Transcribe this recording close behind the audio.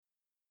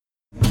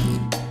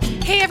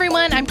Hey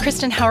everyone, I'm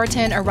Kristen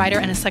Howerton, a writer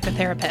and a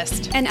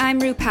psychotherapist. And I'm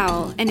Rue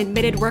Powell, an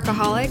admitted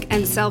workaholic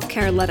and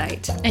self-care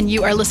Luddite. And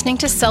you are listening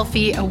to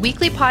Selfie, a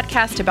weekly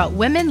podcast about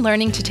women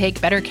learning to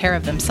take better care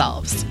of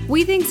themselves.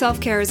 We think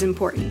self-care is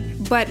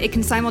important, but it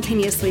can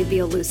simultaneously be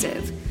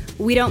elusive.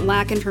 We don't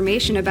lack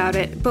information about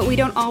it, but we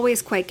don't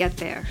always quite get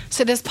there.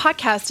 So this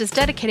podcast is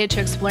dedicated to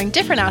exploring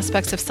different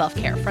aspects of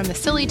self-care, from the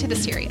silly to the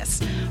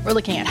serious. We're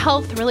looking at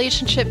health,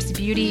 relationships,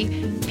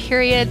 beauty,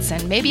 periods,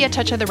 and maybe a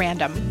touch of the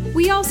random.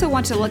 We also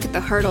want to look at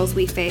the hurdles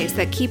we face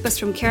that keep us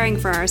from caring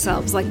for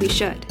ourselves like we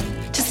should.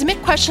 To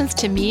submit questions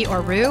to me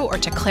or Rue, or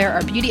to Claire,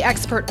 our beauty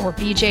expert, or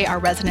BJ, our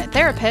resident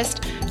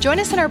therapist, join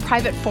us in our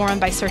private forum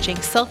by searching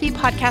Selfie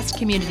Podcast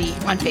Community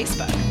on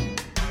Facebook.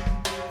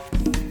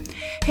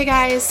 Hey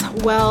guys,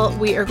 well,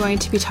 we are going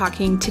to be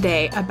talking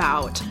today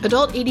about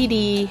adult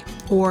ADD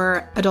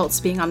or adults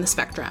being on the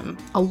spectrum.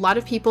 A lot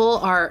of people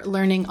are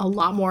learning a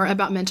lot more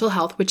about mental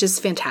health, which is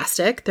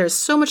fantastic. There's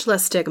so much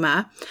less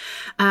stigma.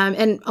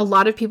 And a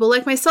lot of people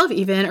like myself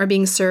even are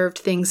being served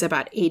things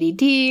about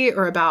ADD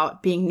or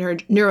about being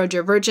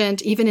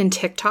neurodivergent, even in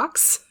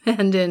TikToks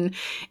and in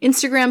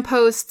Instagram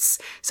posts.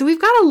 So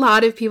we've got a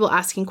lot of people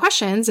asking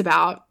questions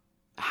about,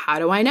 how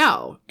do I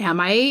know? Am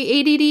I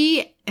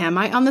ADD? Am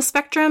I on the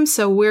spectrum?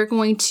 So we're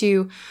going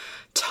to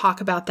talk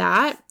about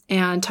that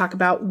and talk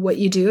about what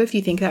you do if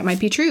you think that might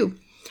be true.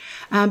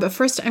 But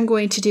first, I'm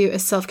going to do a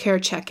self-care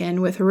check-in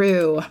with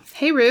Rue.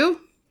 Hey, Rue.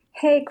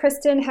 Hey,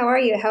 Kristen. How are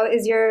you? How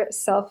is your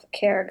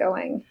self-care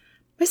going?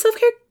 My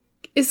self-care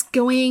is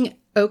going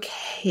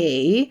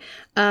okay.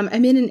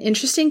 I'm in an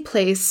interesting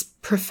place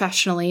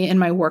professionally in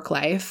my work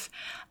life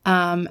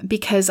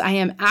because I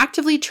am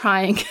actively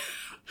trying...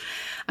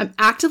 I'm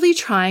actively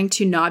trying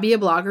to not be a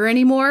blogger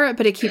anymore,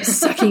 but it keeps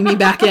sucking me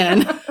back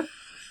in.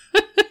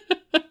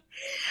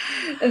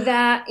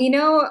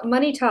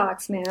 Money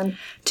talks, man.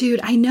 Dude,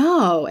 I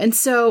know. And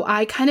so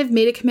I kind of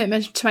made a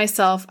commitment to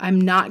myself.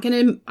 I'm not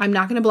going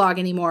to blog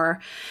anymore.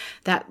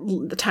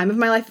 The time of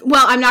my life.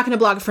 Well, I'm not going to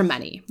blog for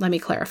money. Let me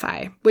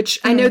clarify, which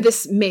I know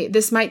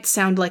this might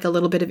sound like a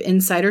little bit of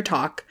insider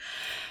talk,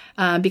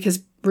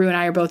 because Rue and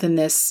I are both in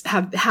this,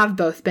 have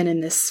both been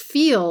in this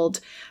field.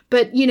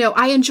 But,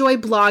 I enjoy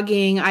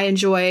blogging. I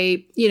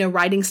enjoy,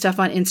 writing stuff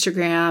on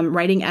Instagram,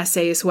 writing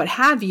essays, what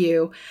have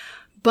you.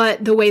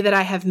 But the way that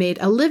I have made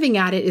a living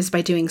at it is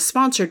by doing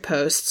sponsored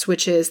posts,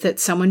 which is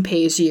that someone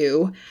pays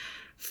you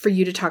for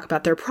you to talk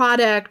about their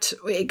product.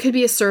 It could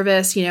be a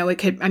service,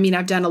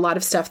 I've done a lot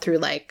of stuff through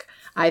like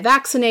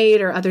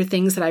iVaccinate or other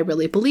things that I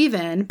really believe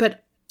in.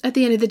 But at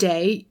the end of the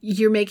day,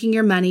 you're making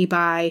your money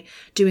by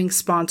doing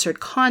sponsored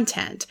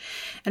content.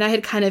 And I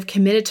had kind of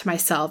committed to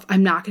myself,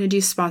 I'm not going to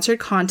do sponsored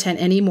content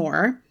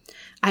anymore.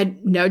 I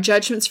had no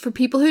judgments for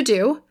people who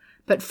do,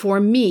 but for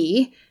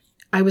me,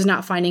 I was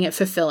not finding it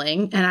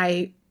fulfilling. And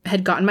I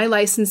had gotten my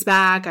license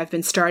back. I've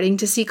been starting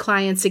to see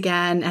clients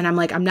again. And I'm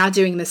like, I'm not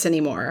doing this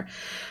anymore.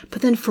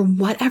 But then for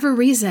whatever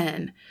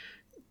reason,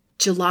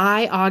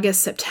 July,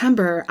 August,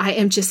 September, I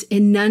am just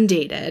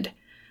inundated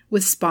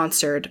with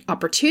sponsored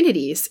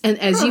opportunities. And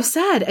as you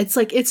said,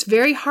 it's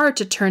very hard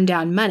to turn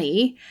down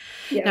money.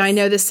 Yes. Now, I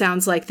know this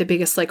sounds like the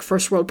biggest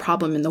first world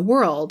problem in the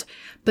world,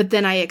 but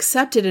then I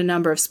accepted a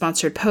number of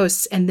sponsored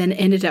posts and then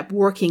ended up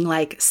working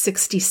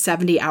 60,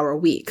 70-hour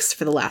weeks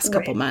for the last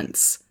couple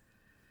months.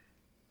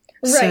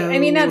 Right.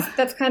 So,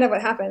 that's kind of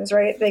what happens,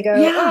 right? They go,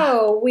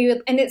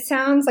 and it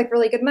sounds like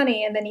really good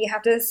money. And then you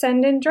have to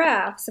send in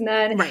drafts. And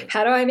then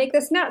how do I make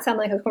this not sound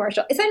like a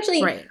commercial?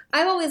 Essentially,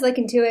 I've always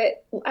likened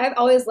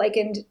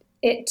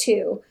it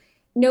to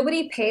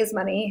nobody pays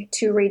money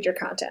to read your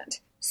content.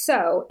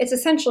 So it's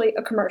essentially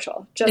a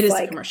commercial, just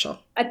like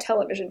a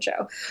television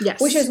show. Yes.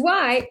 Which is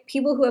why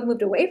people who have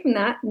moved away from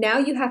that, now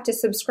you have to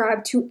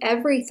subscribe to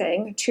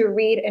everything to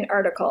read an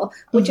article,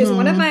 which is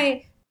one of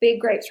my big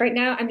gripes right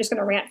now. I'm just going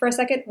to rant for a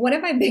second. One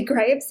of my big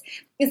gripes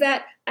is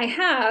that I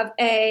have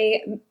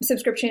a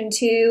subscription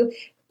to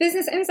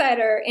Business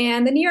Insider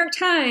and the New York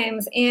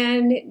Times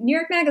and New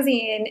York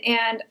Magazine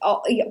and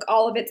all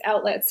of its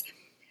outlets.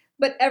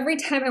 But every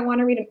time I want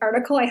to read an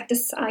article, I have to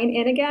sign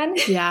in again.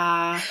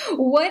 Yeah.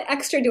 What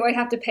extra do I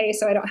have to pay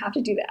so I don't have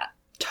to do that?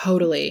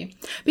 Totally.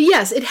 But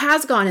yes, it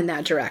has gone in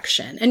that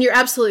direction. And you're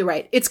absolutely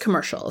right. It's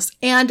commercials.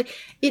 And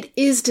it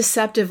is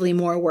deceptively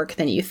more work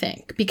than you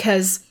think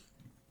because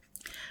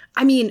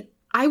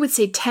I would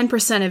say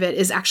 10% of it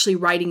is actually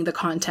writing the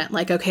content.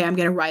 Okay, I'm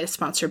going to write a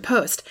sponsored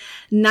post.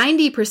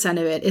 90%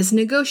 of it is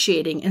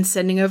negotiating and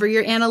sending over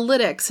your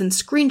analytics and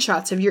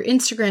screenshots of your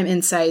Instagram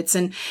insights.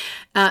 And,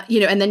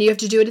 and then you have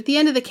to do it at the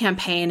end of the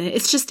campaign. And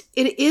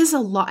it is a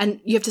lot. And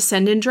you have to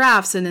send in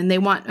drafts and then they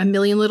want a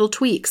million little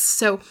tweaks.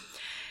 So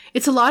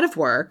it's a lot of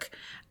work.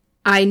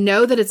 I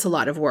know that it's a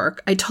lot of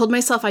work. I told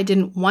myself I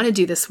didn't want to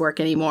do this work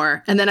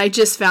anymore. And then I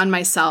just found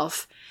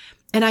myself.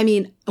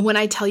 And when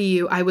I tell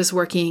you I was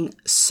working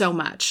so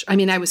much,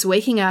 I was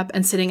waking up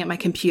and sitting at my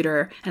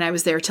computer and I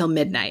was there till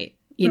midnight,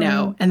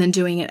 and then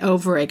doing it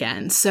over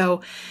again.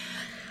 So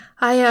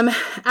I am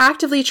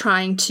actively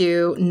trying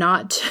to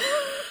not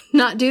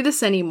do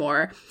this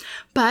anymore.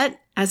 But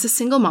as a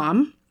single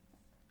mom,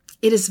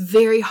 it is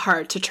very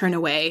hard to turn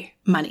away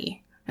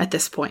money at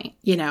this point,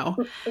 you know?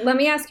 Let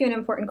me ask you an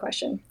important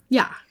question.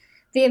 Yeah.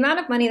 The amount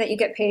of money that you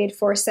get paid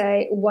for,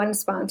 say, one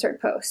sponsored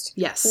post.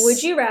 Yes.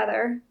 Would you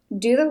rather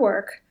do the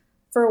work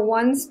for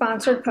one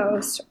sponsored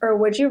post, or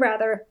would you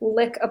rather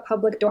lick a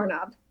public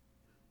doorknob?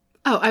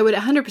 Oh, I would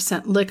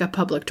 100% lick a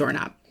public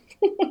doorknob.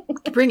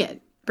 Bring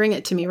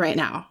it to me right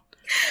now.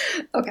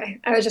 Okay.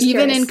 I was just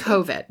even curious. in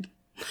COVID.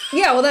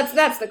 Yeah, well,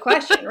 that's the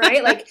question,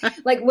 right?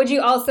 Like, would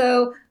you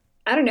also,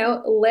 I don't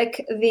know,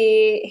 lick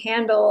the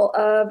handle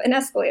of an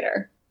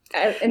escalator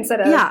instead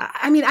of... Yeah,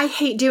 I mean, I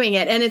hate doing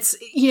it. And it's,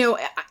 you know,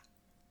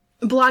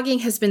 blogging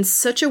has been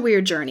such a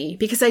weird journey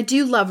because I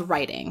do love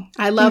writing.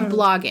 I love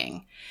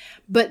blogging.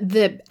 But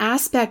the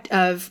aspect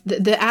of,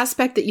 the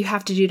aspect that you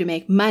have to do to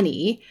make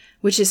money,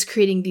 which is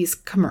creating these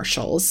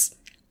commercials,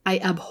 I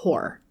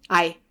abhor.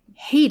 I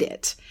hate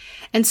it.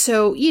 And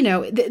so, you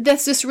know,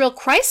 that's this real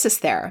crisis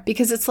there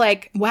because it's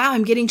like, wow,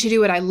 I'm getting to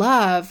do what I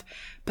love,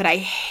 but I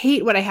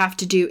hate what I have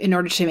to do in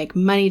order to make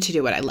money to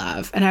do what I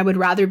love. And I would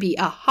rather be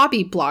a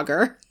hobby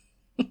blogger,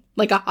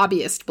 like a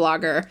hobbyist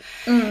blogger,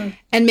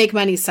 and make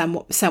money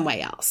some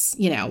way else,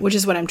 you know, which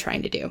is what I'm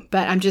trying to do.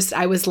 But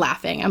I was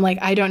laughing. I'm like,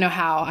 I don't know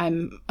how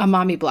I'm a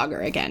mommy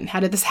blogger again. How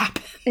did this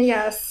happen?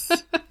 Yes.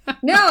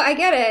 No, I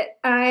get it.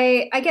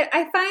 I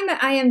find that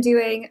I am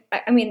doing,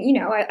 I mean, you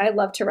know, I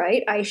love to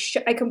write.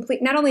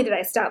 Not only did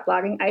I stop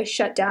blogging, I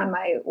shut down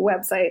my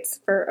websites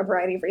for a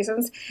variety of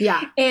reasons.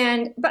 Yeah.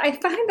 But I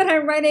find that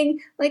I'm writing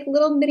like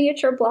little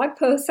miniature blog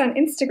posts on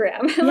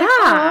Instagram. Yeah. Like,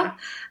 oh,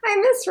 I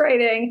miss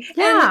writing.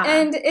 Yeah.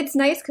 And it's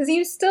nice because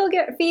you still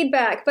get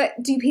feedback, but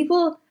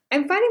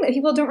I'm finding that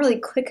people don't really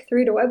click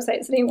through to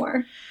websites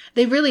anymore.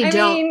 They really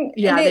don't. Mean,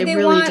 yeah, they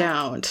really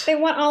don't. They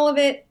want all of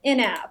it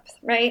in-app,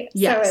 right?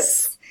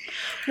 Yes.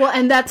 Well,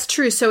 and that's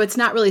true. So it's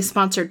not really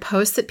sponsored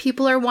posts that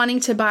people are wanting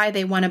to buy.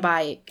 They want to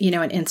buy, you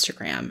know, an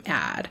Instagram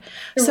ad.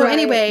 So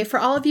anyway, for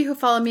all of you who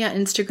follow me on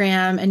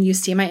Instagram and you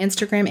see my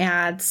Instagram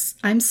ads,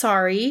 I'm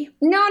sorry.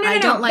 No. I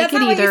don't like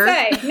That's it either.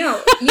 What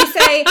you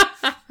say.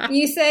 No,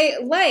 you say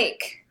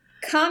like,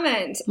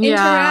 comment,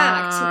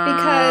 interact,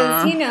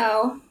 because, you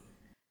know,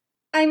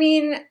 I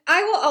mean,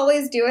 I will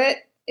always do it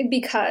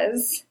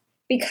because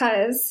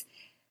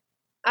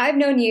I've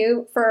known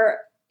you for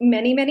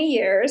many, many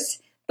years.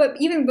 But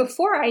even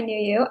before I knew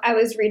you, I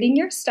was reading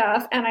your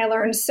stuff and I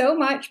learned so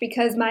much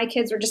because my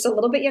kids were just a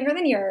little bit younger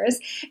than yours.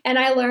 And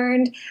I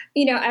learned,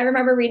 you know, I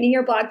remember reading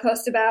your blog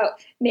post about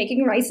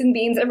making rice and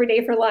beans every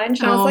day for lunch.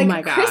 And I was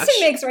like, Kristen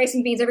makes rice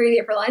and beans every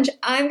day for lunch.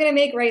 I'm going to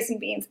make rice and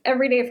beans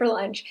every day for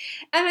lunch.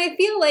 And I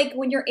feel like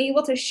when you're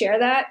able to share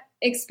that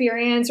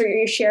experience or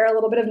you share a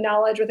little bit of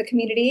knowledge with a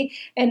community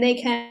and they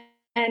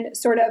can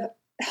sort of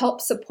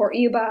help support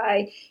you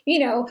by, you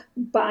know,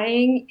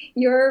 buying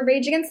your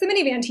Rage Against the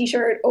Minivan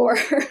t-shirt or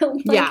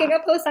liking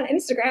a post on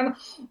Instagram,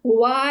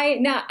 why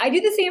not? I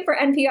do the same for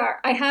NPR.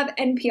 I have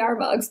NPR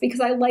mugs because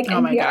I like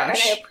NPR and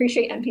I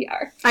appreciate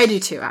NPR. I do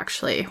too,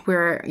 actually.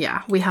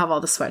 We have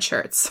all the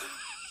sweatshirts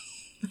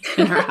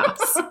in our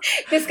house.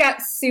 This got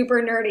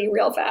super nerdy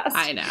real fast.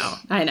 I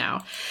know.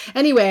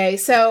 Anyway,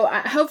 so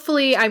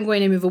hopefully I'm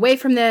going to move away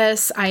from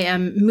this. I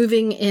am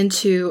moving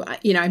into,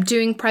 you know, I'm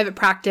doing private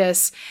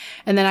practice.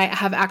 And then I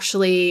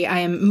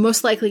am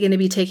most likely going to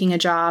be taking a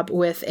job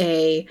with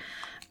a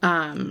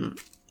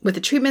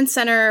treatment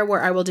center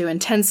where I will do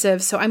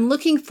intensive. So I'm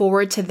looking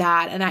forward to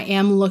that. And I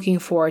am looking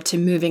forward to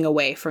moving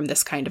away from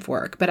this kind of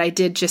work. But I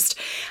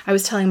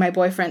was telling my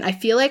boyfriend, I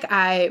feel like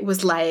I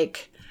was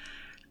like,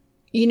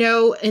 you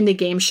know, in the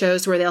game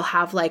shows where they'll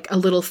have like a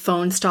little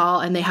phone stall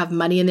and they have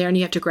money in there and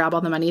you have to grab all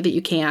the money that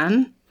you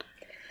can.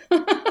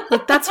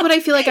 Like that's what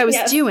I feel like I was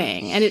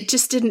doing. And it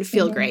just didn't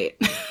feel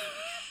great.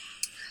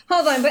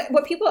 Hold on. But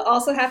what people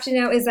also have to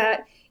know is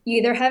that you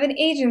either have an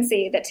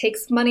agency that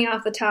takes money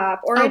off the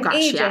top or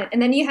agent,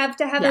 and then you have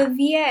to have a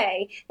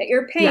VA that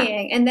you're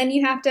paying, and then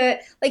you have to,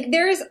 like,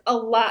 there's a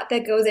lot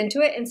that goes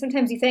into it, and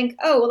sometimes you think,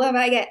 oh, well, if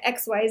I get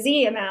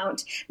XYZ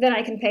amount, then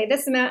I can pay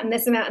this amount, and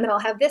then I'll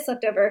have this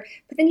left over,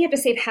 but then you have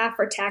to save half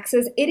for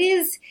taxes. It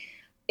is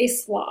a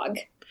slog.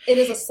 It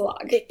is a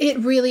slog. It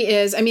really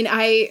is. I mean,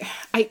 I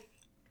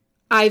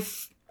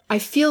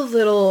feel a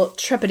little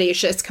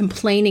trepidatious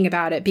complaining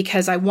about it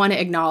because I want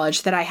to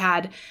acknowledge that I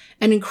had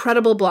an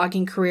incredible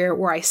blogging career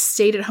where I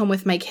stayed at home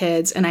with my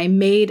kids and I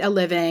made a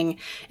living.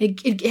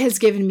 It has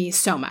given me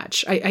so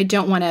much. I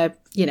don't want to,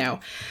 you know,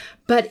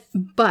 but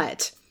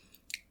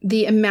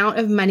the amount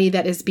of money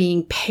that is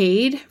being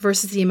paid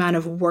versus the amount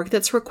of work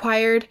that's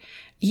required,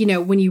 you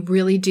know, when you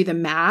really do the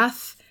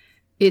math,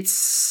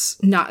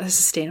 it's not a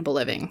sustainable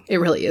living. It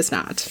really is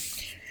not.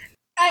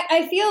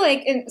 I feel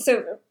like,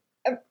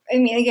 I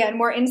mean, again,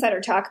 more insider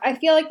talk. I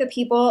feel like the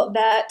people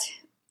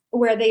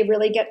where they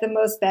really get the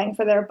most bang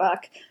for their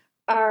buck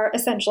are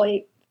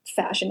essentially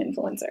fashion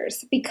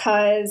influencers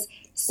because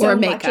so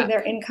much of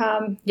their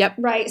income,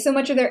 so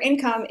much of their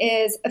income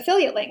is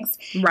affiliate links.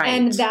 Right.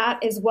 And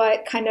that is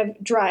what kind of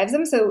drives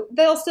them. So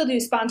they'll still do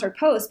sponsored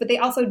posts, but they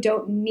also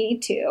don't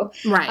need to,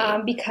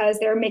 because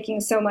they're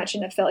making so much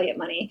in affiliate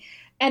money.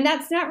 And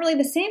that's not really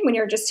the same when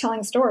you're just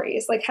telling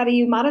stories. Like, how do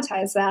you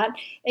monetize that?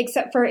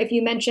 Except for if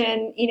you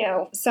mention,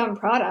 some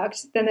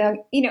product, then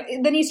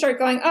then you start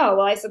going, oh,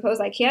 well, I suppose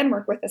I can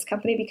work with this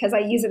company because I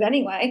use it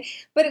anyway.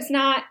 But it's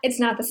not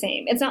the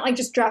same. It's not like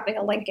just dropping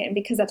a link in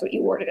because that's what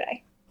you wore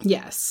today.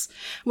 Yes.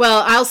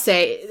 Well, I'll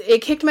say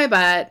it kicked my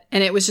butt,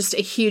 and it was just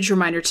a huge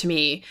reminder to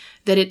me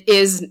that it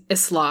is a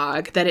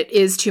slog, that it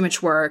is too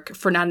much work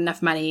for not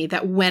enough money,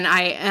 that when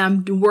I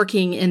am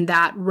working in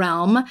that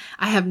realm,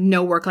 I have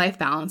no work-life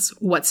balance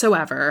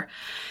whatsoever,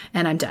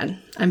 and I'm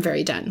done. I'm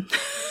very done.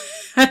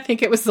 I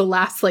think it was the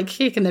last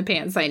kick in the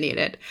pants I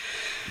needed.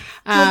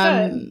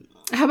 How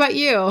about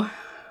you?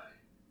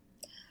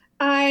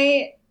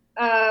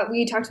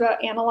 We talked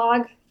about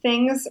analog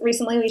things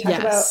recently. We talked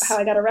about how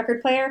I got a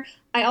record player.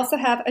 I also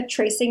have a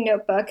tracing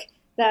notebook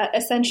that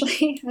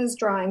essentially has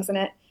drawings in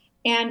it,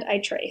 and I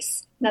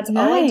trace. That's all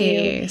I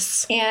do.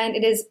 And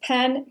it is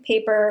pen,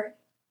 paper,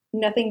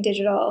 nothing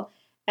digital.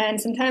 And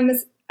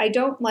sometimes I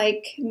don't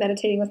like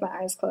meditating with my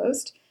eyes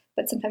closed,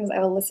 but sometimes I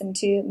will listen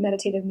to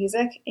meditative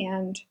music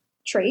and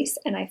trace,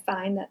 and I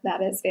find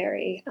that is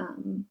very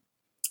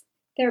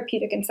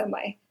therapeutic in some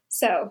way.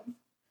 So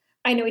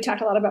I know we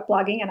talked a lot about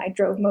blogging, and I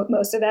drove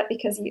most of that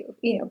because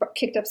you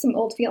kicked up some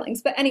old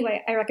feelings. But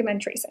anyway, I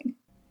recommend tracing.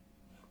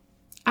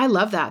 I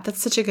love that.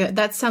 That's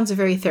that sounds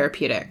very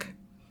therapeutic.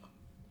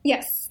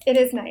 Yes, it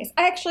is nice.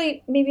 I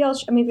actually, maybe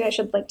I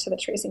should link to the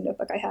tracing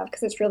notebook I have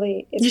because it's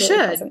really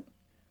pleasant.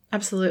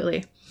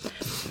 Absolutely.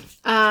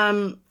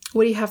 What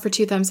do you have for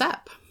 2 thumbs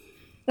up?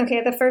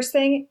 Okay, the first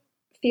thing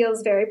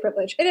feels very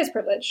privileged. It is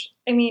privileged.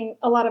 I mean,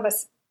 a lot of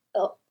us,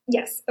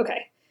 yes,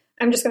 okay.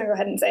 I'm just going to go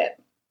ahead and say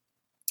it.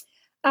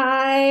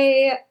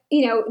 I,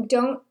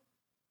 don't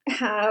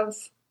have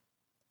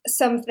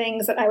some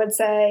things that I would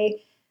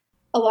say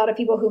a lot of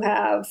people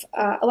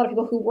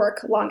who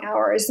work long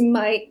hours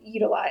might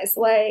utilize,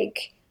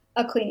 like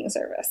a cleaning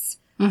service.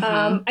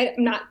 Mm-hmm.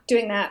 I'm not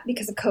doing that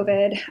because of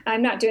COVID.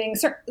 I'm not doing,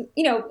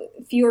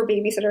 fewer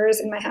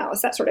babysitters in my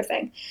house, that sort of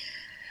thing.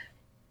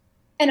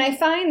 And I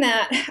find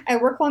that I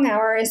work long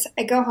hours,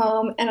 I go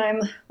home and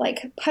I'm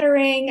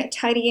puttering,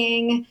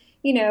 tidying,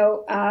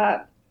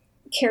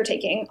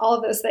 caretaking, all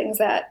of those things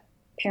that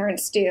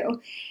parents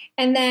do.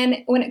 And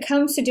then when it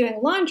comes to doing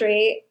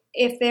laundry,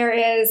 if there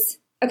is,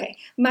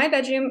 my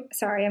bedroom,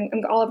 sorry, I'm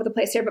all over the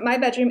place here, but my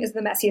bedroom is the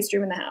messiest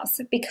room in the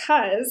house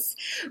because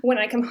when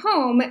I come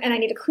home and I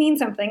need to clean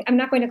something, I'm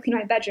not going to clean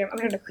my bedroom. I'm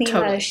going to clean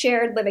the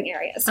shared living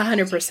areas.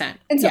 100%.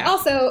 And so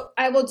also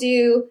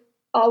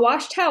I'll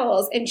wash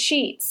towels and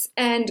sheets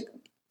and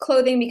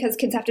clothing because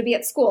kids have to be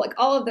at school,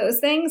 all of those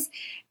things.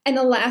 And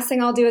the last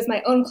thing I'll do is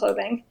my own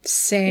clothing.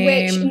 Same.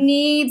 Which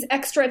needs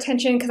extra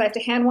attention because I have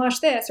to hand wash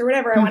this or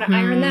whatever. I want to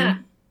iron that.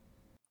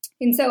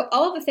 And so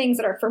all of the things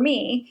that are for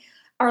me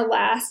are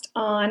last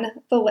on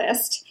the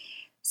list.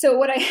 So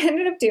what I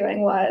ended up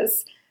doing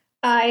was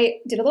I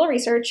did a little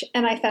research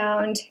and I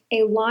found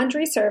a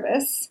laundry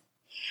service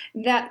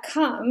that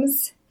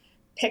comes,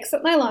 picks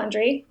up my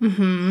laundry,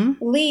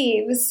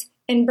 leaves,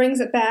 and brings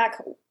it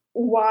back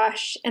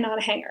wash and on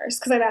hangers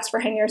because I've asked for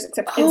hangers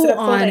instead of folding.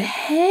 On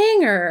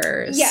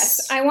hangers.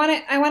 Yes, I want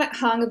it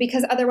hung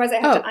because otherwise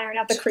I have to iron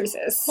out the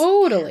creases.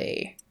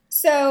 Totally.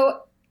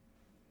 So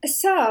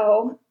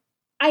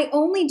I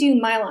only do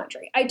my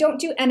laundry. I don't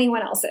do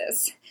anyone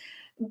else's.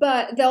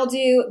 But they'll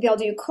do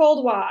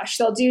cold wash,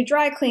 they'll do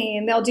dry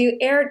clean, they'll do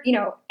air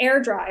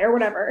dry or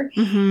whatever.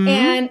 Mm-hmm.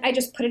 And I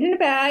just put it in a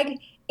bag.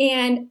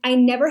 And I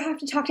never have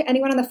to talk to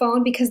anyone on the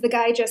phone because the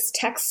guy just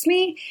texts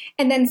me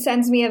and then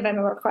sends me a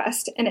Venmo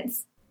request and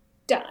it's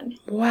done.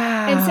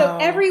 Wow. And so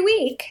every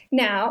week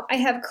now I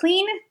have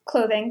clean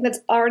clothing that's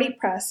already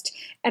pressed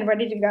and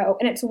ready to go.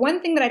 And it's one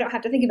thing that I don't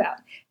have to think about.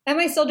 Am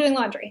I still doing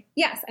laundry?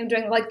 Yes, I'm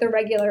doing the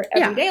regular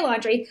everyday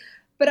laundry,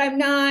 but I'm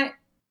not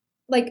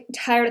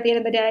tired at the end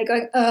of the day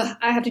going,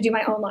 I have to do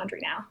my own laundry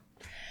now.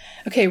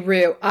 Okay,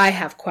 Rue, I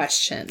have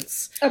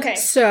questions. Okay.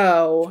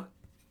 So...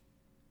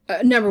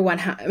 number one,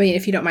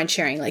 if you don't mind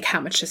sharing, how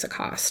much does it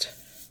cost?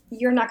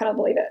 You're not going to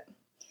believe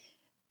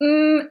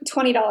it.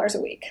 $20 a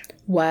week.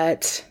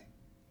 What?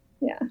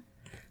 Yeah.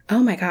 Oh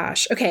my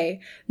gosh. Okay.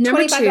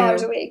 Number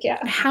 $25 a week. Yeah.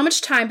 How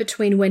much time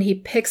between when he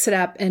picks it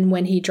up and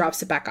when he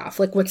drops it back off?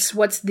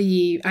 What's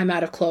the I'm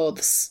out of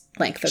clothes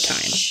length of time?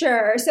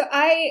 Sure. So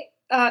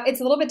it's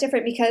a little bit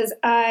different because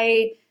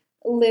I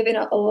live in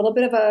a little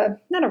bit of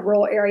not a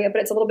rural area, but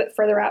it's a little bit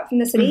further out from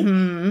the city.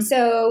 Mm-hmm.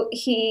 So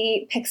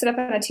he picks it up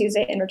on a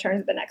Tuesday and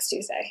returns it the next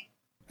Tuesday.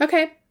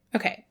 Okay.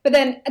 But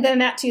then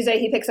that Tuesday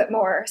he picks up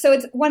more. So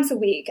it's once a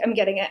week I'm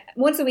getting it.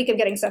 Once a week I'm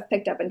getting stuff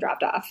picked up and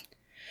dropped off.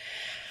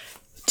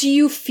 Do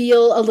you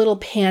feel a little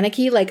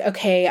panicky?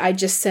 Okay, I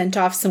just sent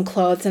off some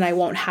clothes and I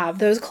won't have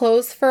those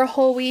clothes for a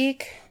whole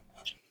week?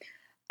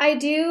 I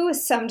do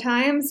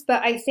sometimes,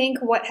 but I think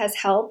what has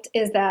helped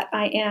is that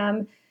I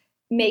am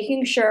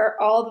making sure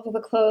all of the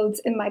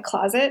clothes in my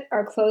closet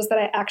are clothes that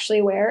I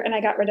actually wear, and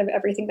I got rid of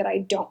everything that I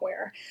don't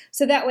wear.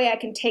 So that way I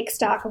can take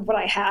stock of what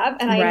I have,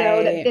 and I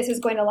know that this is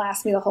going to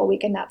last me the whole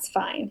week, and that's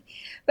fine.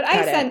 But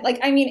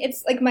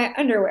it's my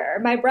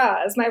underwear, my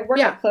bras, my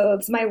workout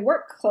clothes, my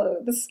work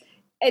clothes,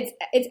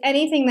 it's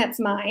anything that's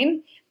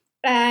mine.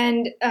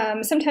 And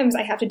sometimes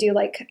I have to do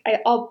like,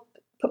 I'll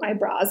put my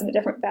bras in a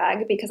different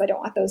bag because I don't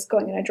want those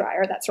going in a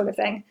dryer, that sort of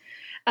thing.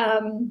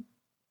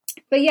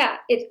 But yeah,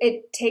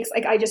 it takes,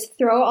 like, I just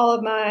throw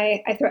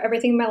I throw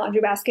everything in my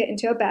laundry basket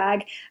into a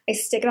bag. I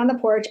stick it on the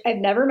porch. I've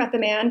never met the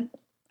man.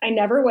 I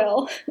never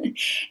will.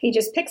 He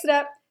just picks it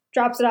up,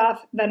 drops it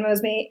off,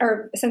 Venmos me,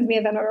 or sends me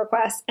a Venmo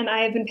request, and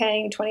I have been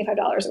paying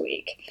 $25 a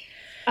week.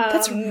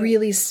 That's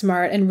really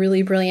smart and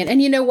really brilliant. And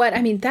you know what?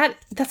 I mean,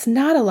 that's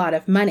not a lot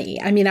of money.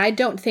 I mean, I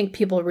don't think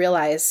people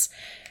realize.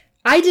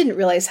 I didn't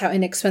realize how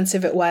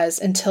inexpensive it was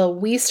until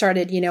we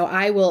started,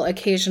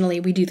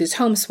 we do these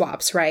home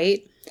swaps,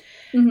 right?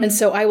 Mm-hmm. And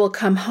so I will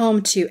come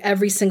home to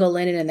every single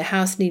linen in the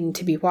house needing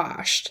to be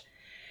washed.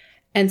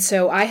 And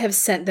so I have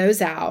sent those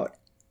out.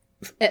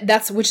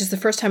 Which is the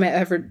first time I've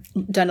ever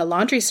done a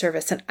laundry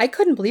service. And I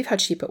couldn't believe how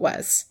cheap it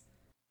was.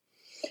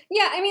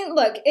 Yeah. I mean,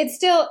 look, it's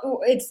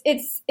still,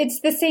 it's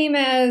the same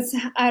as,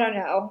 I don't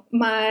know,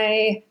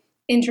 my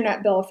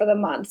internet bill for the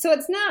month. So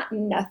it's not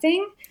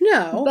nothing.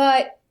 No.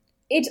 But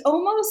it's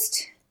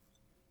almost,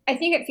 I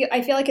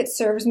feel like it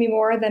serves me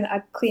more than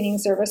a cleaning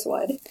service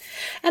would.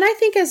 And I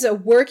think as a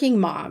working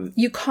mom,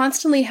 you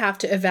constantly have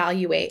to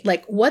evaluate,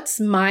 like, what's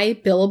my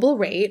billable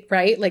rate,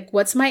 right? Like,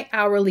 what's my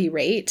hourly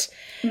rate?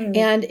 Mm.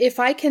 And if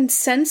I can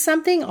send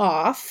something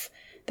off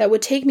that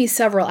would take me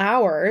several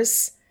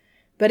hours,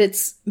 but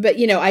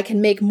I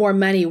can make more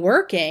money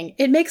working,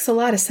 it makes a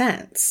lot of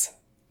sense.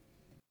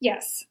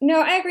 Yes.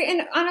 No, I agree.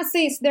 And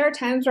honestly, there are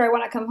times where I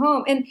want to come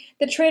home, and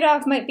the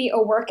trade-off might be a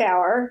work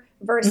hour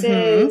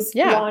versus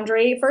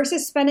laundry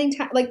versus spending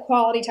time, like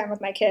quality time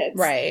with my kids.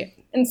 Right.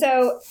 And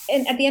so,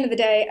 at the end of the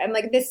day, I'm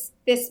like, this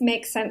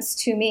makes sense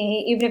to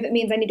me, even if it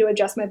means I need to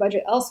adjust my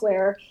budget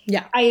elsewhere.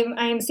 Yeah. I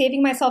am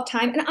saving myself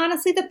time. And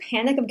honestly, the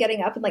panic of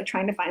getting up and like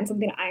trying to find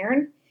something to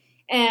iron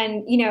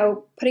and,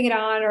 putting it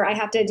on, or I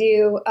have to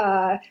do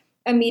a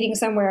meeting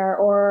somewhere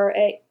or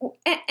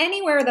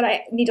anywhere that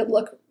I need to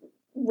look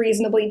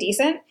reasonably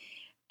decent,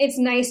 it's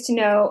nice to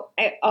know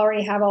I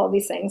already have all of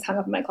these things hung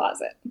up in my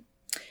closet.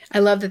 I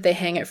love that they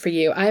hang it for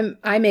you.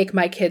 I make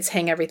my kids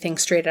hang everything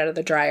straight out of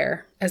the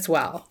dryer as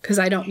well, because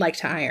I don't like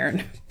to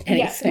iron anything.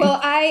 Yes. Well,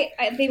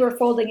 they were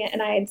folding it,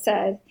 and I had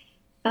said,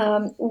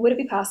 would it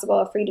be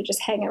possible for you to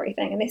just hang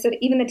everything? And they said,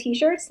 even the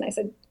t-shirts? And I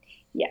said,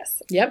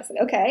 yes. Yep. I said,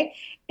 okay.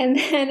 And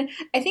then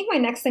I think my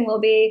next thing will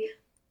be,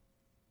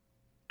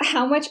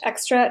 how much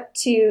extra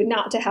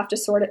not to have to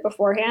sort it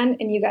beforehand,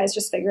 and you guys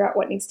just figure out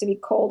what needs to be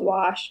cold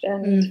washed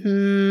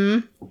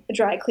and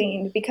dry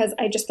cleaned, because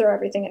I just throw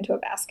everything into a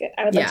basket.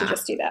 I would like to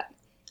just do that.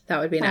 That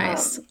would be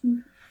nice.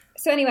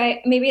 So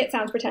anyway, maybe it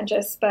sounds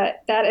pretentious,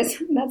 but that's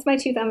my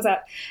 2 thumbs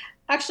up.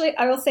 Actually,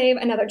 I will save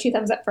another 2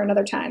 thumbs up for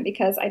another time,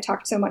 because I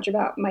talked so much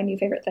about my new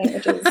favorite thing,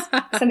 which is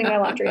sending my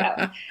laundry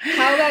out.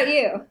 How about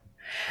you?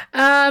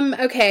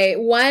 Okay.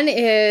 One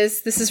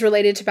is, this is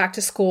related to back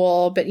to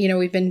school, but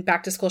we've been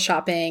back to school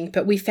shopping,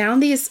 but we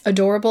found these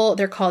adorable,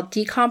 they're called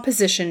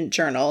decomposition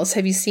journals.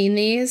 Have you seen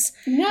these?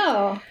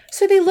 No.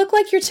 So they look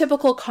like your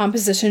typical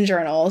composition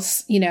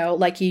journals,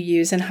 like you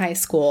use in high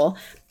school,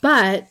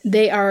 but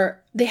they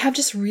have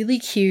just really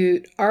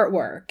cute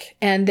artwork,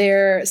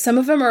 and some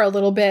of them are a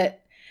little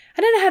bit,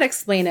 I don't know how to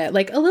explain it,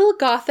 like a little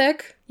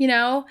gothic,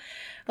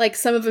 like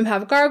some of them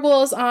have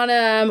gargoyles on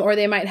them, or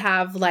they might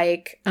have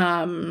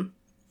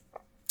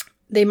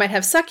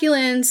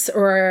succulents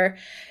or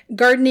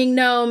gardening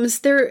gnomes.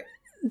 They're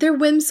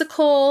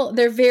whimsical.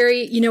 They're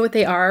very, you know what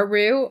they are,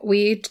 Rue?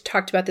 We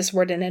talked about this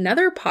word in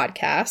another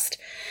podcast,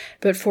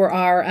 but for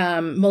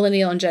our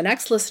Millennial and Gen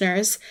X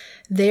listeners,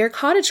 they're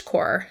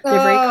cottagecore. They're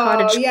very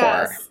cottagecore.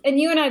 Yes. And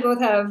you and I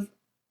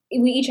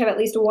we each have at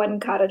least one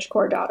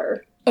cottagecore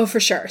daughter. Oh,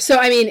 for sure. So,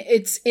 I mean,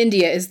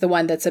 India is the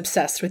one that's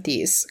obsessed with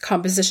these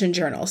composition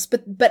journals,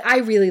 but I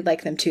really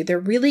like them too. They're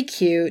really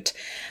cute.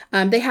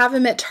 They have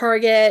them at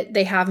Target.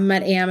 They have them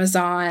at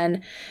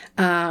Amazon.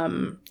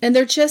 And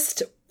they're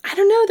just, I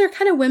don't know, they're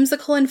kind of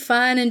whimsical and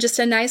fun, and just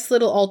a nice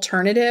little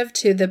alternative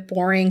to the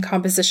boring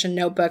composition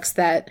notebooks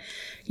that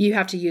you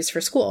have to use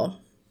for school.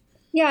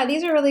 Yeah,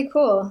 these are really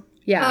cool.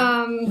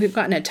 Yeah. We've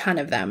gotten a ton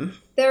of them.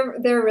 They're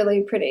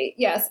really pretty.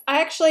 Yes.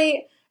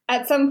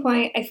 At some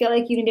point, I feel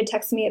like you need to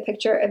text me a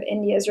picture of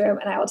India's room,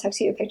 and I will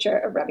text you a picture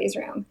of Revi's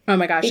room. Oh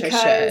my gosh, I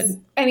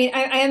should. I mean,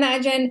 I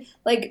imagine,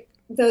 like,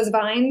 those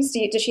vines.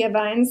 Does she have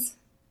vines?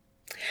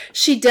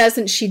 She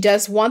doesn't. She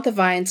does want the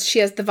vines. She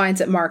has the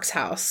vines at Mark's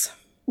house.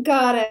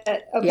 Got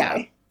it.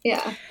 Okay.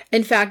 Yeah.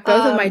 In fact,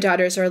 both of my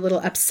daughters are a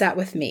little upset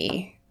with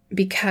me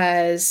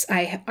because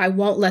I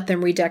won't let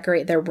them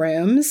redecorate their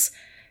rooms,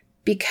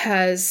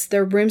 because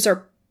their rooms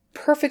are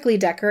perfectly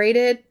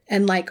decorated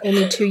and like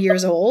only 2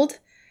 years old.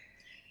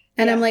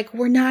 And I'm like,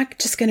 we're not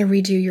just going to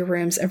redo your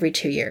rooms every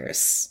 2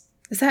 years.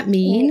 Is that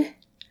mean?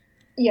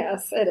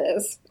 Yes, it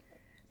is.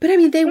 But I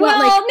mean, they want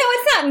no,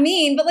 it's not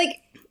mean, but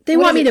like, they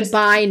want me to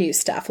buy new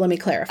stuff. Let me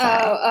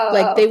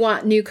clarify. They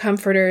want new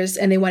comforters,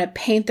 and they want to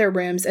paint their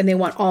rooms, and they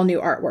want all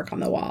new artwork on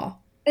the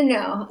wall.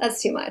 No,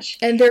 that's too much.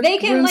 And their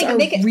rooms are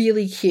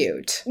really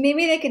cute.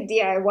 Maybe they could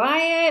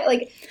DIY it.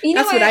 Like, you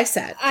know, that's what I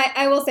said.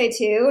 I will say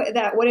too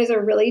that what is a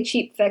really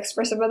cheap fix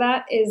for some of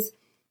that is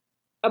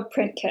a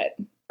print kit.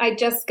 I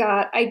just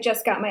got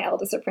my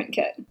eldest a print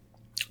kit.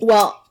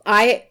 Well,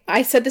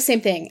 I said the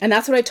same thing, and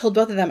that's what I told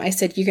both of them. I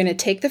said, you're going to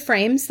take the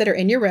frames that are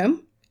in your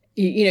room,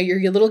 you know,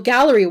 your little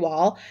gallery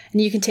wall,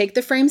 and you can take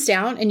the frames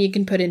down and you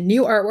can put in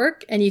new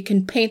artwork and you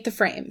can paint the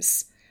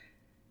frames.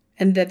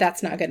 And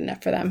that's not good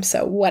enough for them.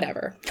 So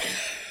whatever.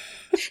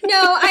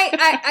 No,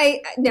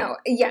 no.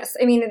 Yes.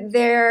 I mean,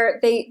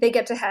 they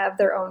get to have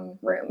their own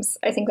rooms.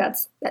 I think that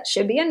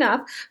should be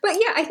enough. But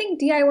yeah, I think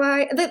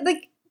DIY,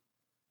 like,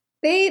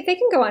 they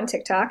can go on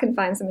TikTok and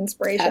find some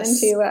inspiration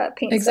to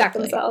paint stuff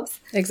themselves.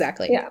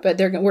 Exactly. Yeah. But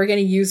we're going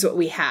to use what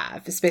we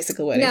have. Is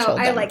basically what I told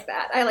them. I like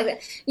that.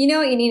 You know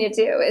what you need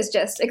to do is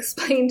just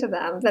explain to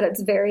them that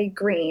it's very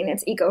green,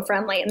 it's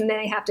eco-friendly, and then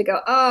they have to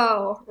go,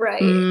 oh, right,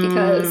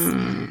 because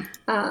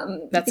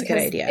that's a good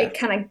idea. It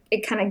kind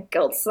of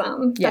guilts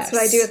them. Yes. That's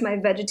what I do with my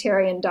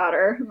vegetarian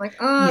daughter. I'm like,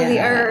 oh, the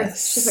earth.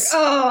 She's like,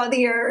 oh,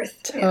 the earth.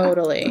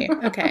 Totally.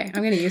 Yeah. Okay,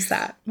 I'm going to use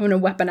that. I'm going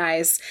to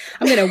weaponize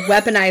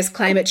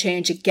climate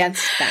change against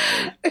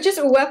them. Just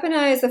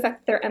weaponize the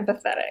fact that they're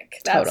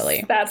empathetic.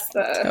 That's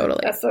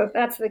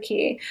the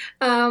key.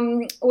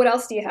 What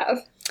else do you have?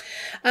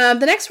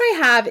 The next one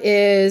I have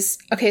is,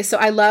 okay, so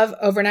I love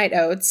overnight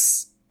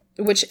oats,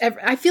 which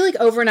I feel like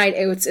overnight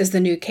oats is the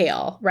new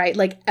kale, right?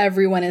 Like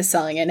everyone is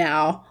selling it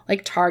now.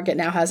 Like Target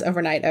now has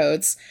overnight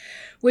oats,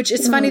 which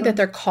is funny that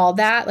they're called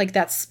that. Like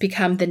that's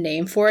become the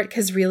name for it,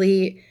 because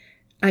really,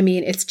 I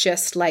mean, it's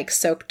just like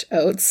soaked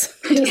oats.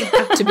 It doesn't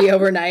have to be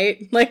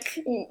overnight. Like,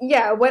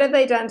 yeah, what have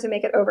they done to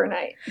make it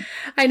overnight?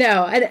 I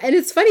know. And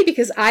it's funny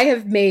because I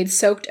have made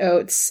soaked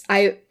oats.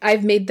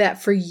 I've made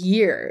that for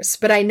years,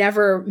 but I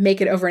never make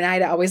it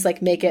overnight. I always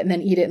like make it and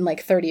then eat it in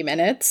like 30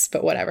 minutes,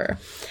 but whatever.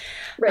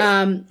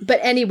 Right. But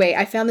anyway,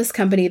 I found this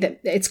company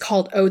that it's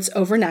called Oats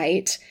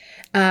Overnight.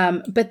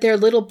 But they're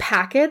little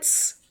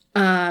packets.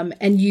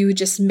 And you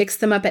just mix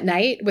them up at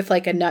night with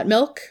like a nut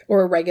milk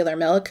or a regular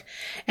milk.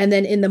 And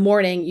then in the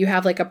morning you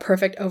have like a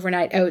perfect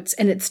overnight oats,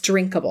 and it's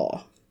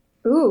drinkable.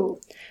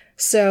 Ooh.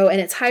 So, and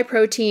it's high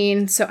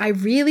protein. So I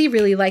really,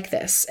 really like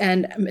this.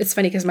 And it's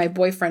funny because my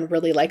boyfriend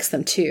really likes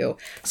them too.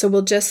 So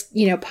we'll just,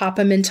 pop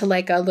them into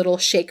like a little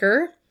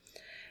shaker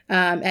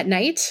at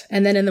night.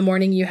 And then in the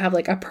morning you have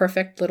like a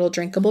perfect little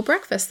drinkable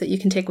breakfast that you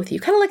can take with you.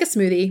 Kind of like a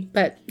smoothie,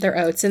 but they're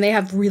oats, and they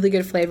have really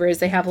good flavors.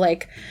 They have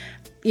like,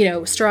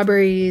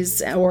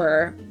 strawberries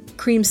or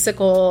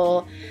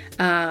creamsicle.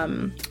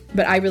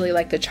 But I really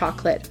like the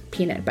chocolate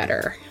peanut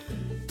butter.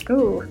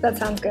 Ooh, that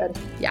sounds good.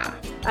 Yeah.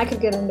 I could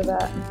get into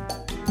that.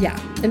 Yeah.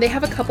 And they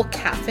have a couple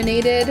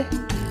caffeinated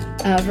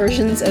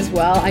versions as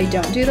well. I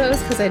don't do those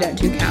because I don't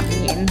do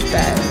caffeine,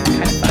 but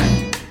kind of fun.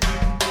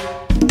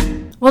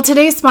 Well,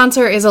 today's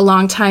sponsor is a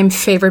longtime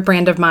favorite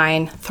brand of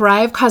mine.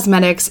 Thrive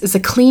Causemetics is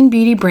a clean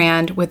beauty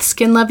brand with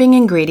skin-loving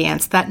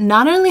ingredients that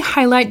not only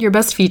highlight your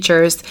best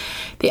features,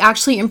 they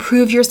actually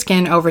improve your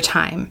skin over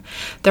time.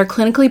 Their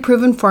clinically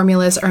proven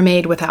formulas are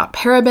made without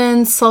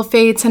parabens,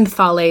 sulfates, and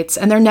phthalates,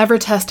 and they're never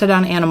tested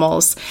on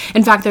animals.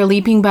 In fact, they're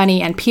Leaping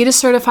Bunny and PETA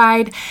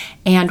certified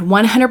and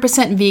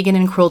 100% vegan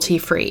and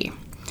cruelty-free.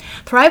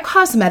 Thrive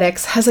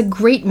Causemetics has a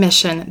great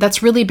mission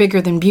that's really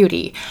bigger than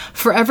beauty.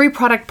 For every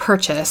product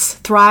purchase,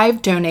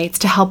 Thrive donates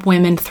to help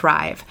women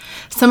thrive.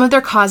 Some of their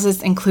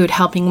causes include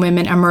helping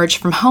women emerge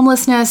from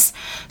homelessness,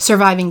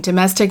 surviving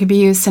domestic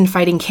abuse, and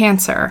fighting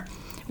cancer.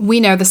 We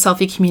know the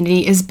Selfie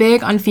community is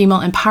big on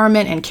female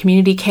empowerment and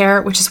community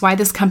care, which is why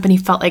this company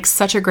felt like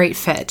such a great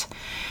fit.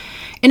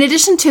 In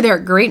addition to their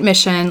great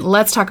mission,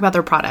 let's talk about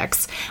their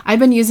products. I've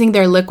been using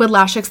their Liquid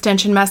Lash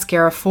Extension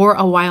Mascara for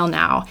a while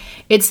now.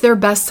 It's their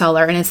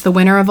bestseller, and it's the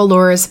winner of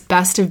Allure's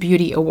Best of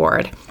Beauty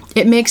Award.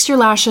 It makes your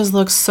lashes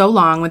look so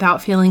long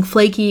without feeling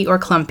flaky or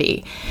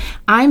clumpy.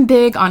 I'm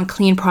big on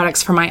clean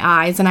products for my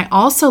eyes, and I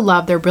also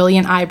love their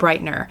Brilliant Eye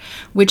Brightener,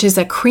 which is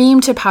a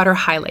cream to powder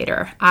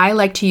highlighter. I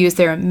like to use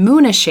their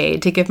Muna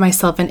shade to give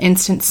myself an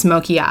instant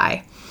smoky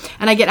eye,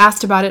 and I get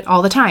asked about it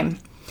all the time.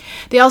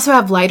 They also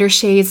have lighter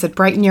shades that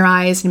brighten your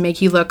eyes and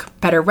make you look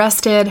better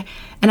rested.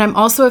 And I'm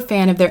also a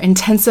fan of their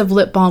intensive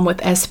lip balm with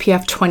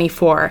SPF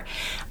 24.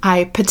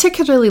 I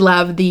particularly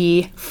love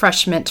the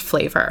fresh mint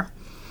flavor.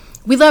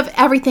 We love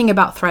everything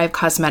about Thrive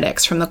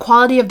Causemetics, from the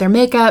quality of their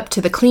makeup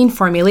to the clean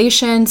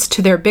formulations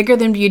to their bigger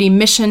than beauty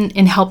mission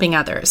in helping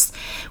others.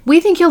 We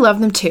think you'll love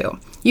them too.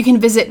 You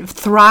can visit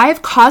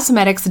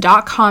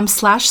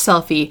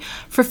thrivecausemetics.com/selfie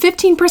for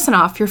 15%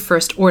 off your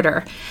first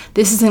order.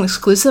 This is an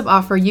exclusive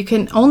offer you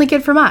can only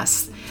get from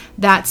us.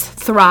 That's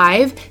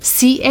Thrive,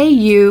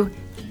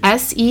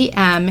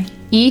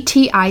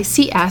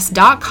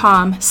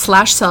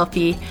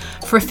 CAUSEMETICS.com/selfie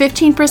for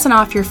 15%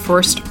 off your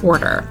first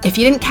order. If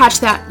you didn't catch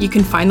that, you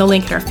can find the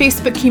link in our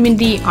Facebook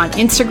community, on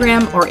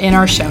Instagram, or in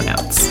our show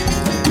notes.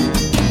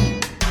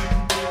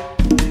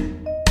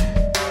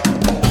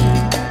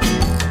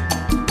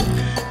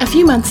 A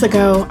few months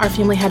ago, our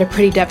family had a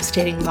pretty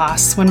devastating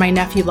loss when my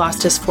nephew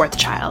lost his fourth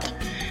child.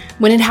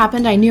 When it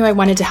happened, I knew I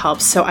wanted to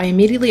help, so I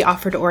immediately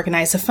offered to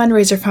organize a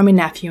fundraiser for my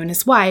nephew and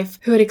his wife,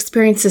 who had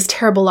experienced this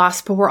terrible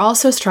loss but were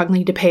also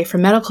struggling to pay for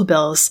medical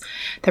bills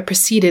that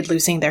preceded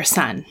losing their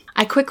son.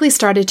 I quickly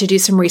started to do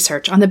some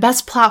research on the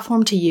best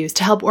platform to use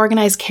to help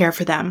organize care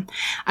for them.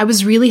 I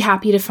was really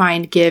happy to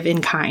find Give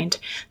in Kind.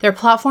 Their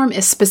platform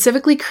is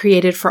specifically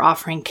created for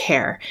offering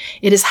care.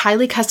 It is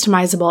highly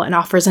customizable and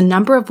offers a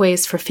number of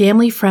ways for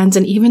family, friends,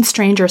 and even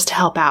strangers to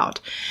help out.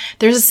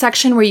 There's a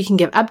section where you can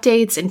give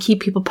updates and keep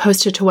people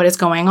posted to what is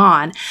going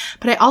on,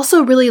 but I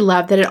also really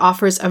love that it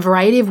offers a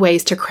variety of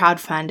ways to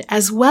crowdfund,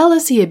 as well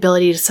as the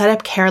ability to set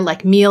up care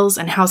like meals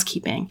and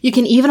housekeeping. You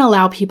can even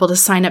allow people to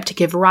sign up to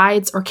give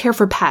rides or care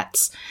for pets.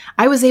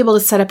 I was able to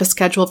set up a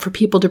schedule for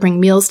people to bring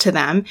meals to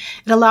them.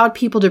 It allowed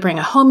people to bring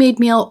a homemade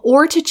meal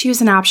or to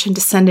choose an option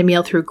to send a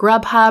meal through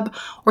Grubhub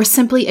or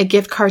simply a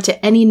gift card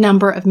to any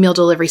number of meal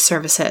delivery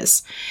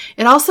services.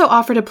 It also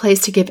offered a place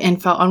to give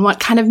info on what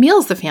kind of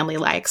meals the family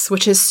likes,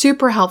 which is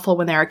super helpful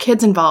when there are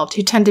kids involved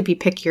who tend to be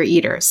pickier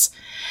eaters.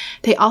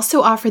 They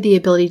also offer the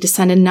ability to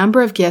send a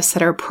number of gifts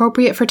that are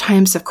appropriate for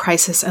times of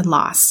crisis and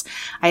loss.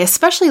 I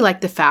especially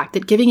like the fact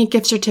that giving a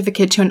gift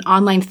certificate to an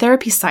online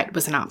therapy site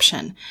was an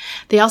option.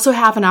 They also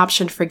have an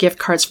option for gift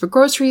cards for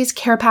groceries,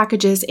 care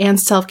packages, and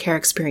self-care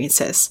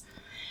experiences.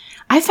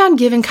 I found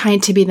Give in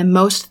Kind to be the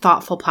most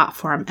thoughtful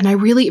platform, and I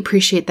really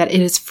appreciate that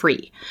it is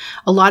free.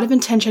 A lot of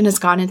intention has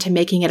gone into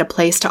making it a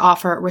place to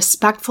offer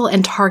respectful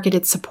and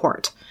targeted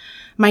support.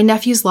 My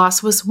nephew's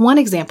loss was one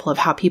example of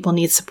how people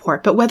need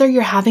support, but whether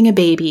you're having a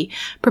baby,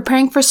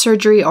 preparing for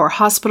surgery or a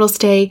hospital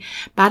stay,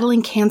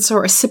 battling cancer,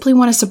 or simply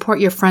want to support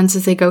your friends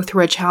as they go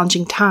through a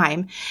challenging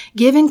time,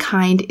 Give in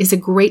Kind is a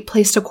great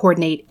place to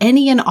coordinate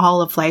any and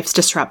all of life's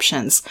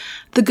disruptions,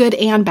 the good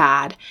and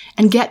bad,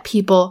 and get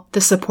people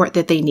the support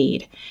that they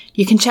need.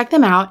 You can check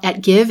them out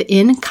at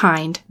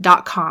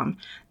giveinkind.com.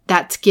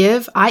 That's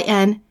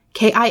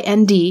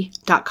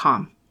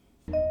giveinkind.com.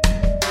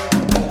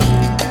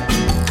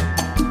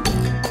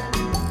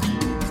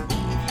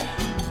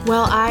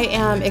 Well, I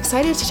am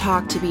excited to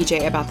talk to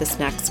BJ about this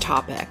next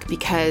topic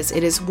because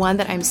it is one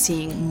that I'm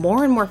seeing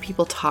more and more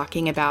people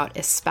talking about,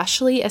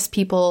 especially as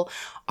people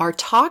are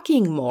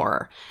talking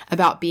more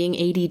about being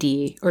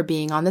ADD or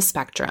being on the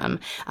spectrum.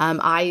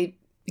 I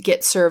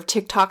get served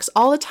TikToks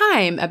all the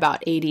time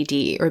about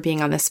ADD or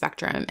being on the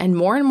spectrum, and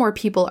more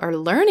people are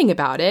learning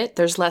about it.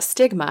 There's less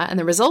stigma, and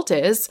the result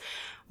is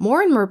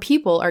more and more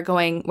people are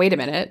going, wait a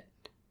minute,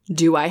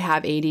 do I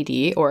have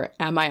ADD or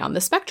am I on the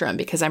spectrum?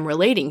 Because I'm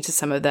relating to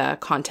some of the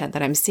content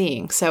that I'm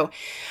seeing. So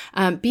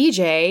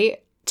BJ,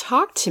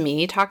 talk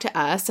to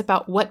us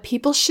about what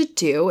people should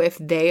do if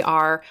they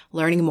are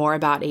learning more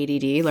about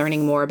ADD,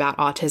 learning more about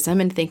autism,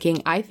 and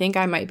thinking, I think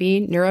I might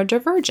be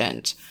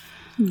neurodivergent.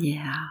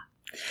 Yeah.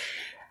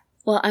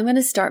 Well, I'm going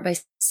to start by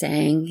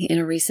saying in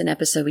a recent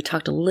episode, we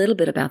talked a little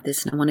bit about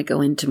this, and I want to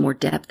go into more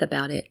depth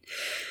about it.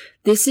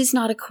 This is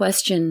not a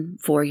question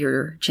for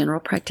your general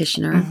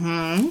practitioner.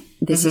 Mm-hmm.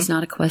 This is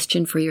not a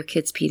question for your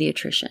kid's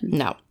pediatrician.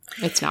 No,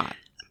 it's not.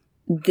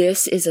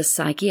 This is a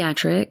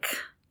psychiatric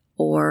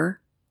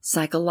or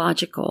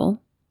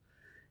psychological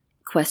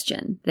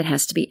question that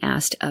has to be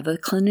asked of a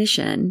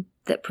clinician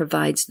that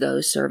provides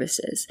those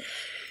services.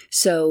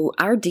 So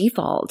our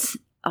default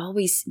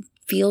always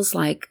feels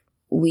like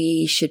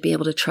we should be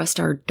able to trust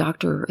our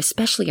doctor,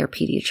 especially our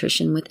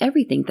pediatrician, with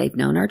everything they've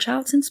known our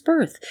child since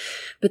birth.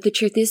 But the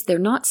truth is they're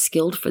not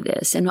skilled for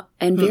this. And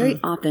very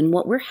often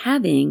what we're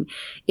having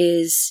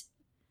is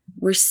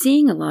we're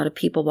seeing a lot of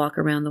people walk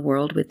around the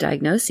world with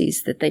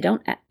diagnoses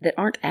that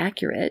aren't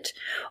accurate,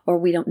 or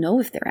we don't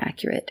know if they're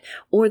accurate,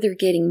 or they're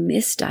getting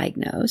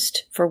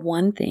misdiagnosed for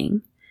one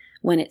thing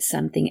when it's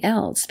something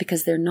else,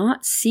 because they're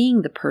not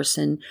seeing the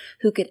person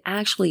who could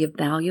actually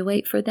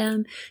evaluate for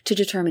them to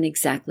determine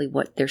exactly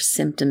what their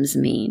symptoms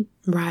mean.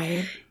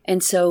 Right.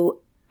 And so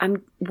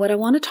what I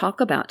want to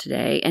talk about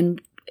today, and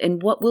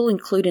what we'll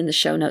include in the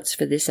show notes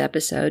for this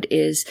episode,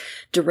 is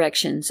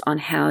directions on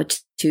how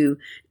to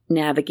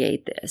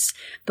navigate this.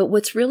 But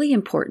what's really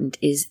important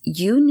is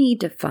you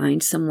need to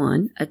find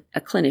someone,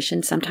 a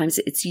clinician. Sometimes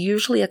it's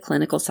usually a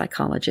clinical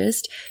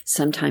psychologist.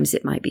 Sometimes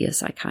it might be a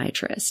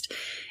psychiatrist.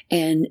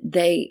 And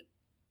they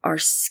are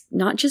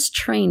not just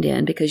trained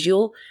in, because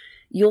you'll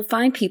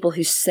find people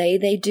who say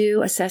they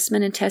do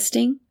assessment and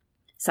testing,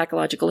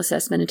 psychological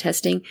assessment and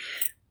testing,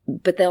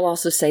 but they'll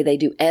also say they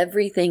do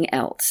everything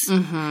else.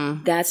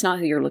 Mm-hmm. That's not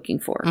who you're looking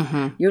for.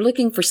 Mm-hmm. You're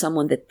looking for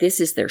someone that this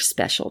is their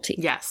specialty.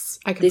 Yes,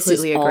 I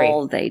completely agree. This is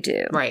all they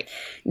do. Right.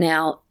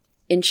 Now,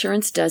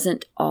 insurance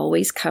doesn't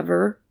always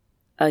cover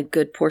a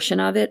good portion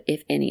of it,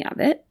 if any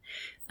of it,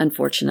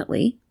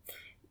 unfortunately.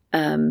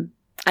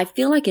 I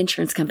feel like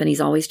insurance companies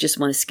always just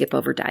want to skip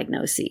over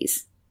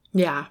diagnoses.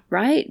 Yeah.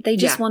 Right? They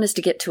just want us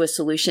to get to a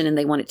solution, and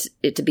they want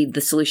it to be the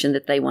solution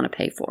that they want to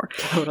pay for.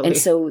 Totally. And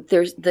so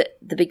there's the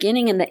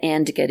beginning and the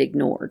end get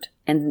ignored,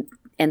 and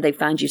they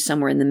find you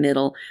somewhere in the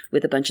middle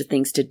with a bunch of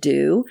things to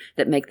do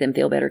that make them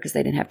feel better because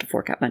they didn't have to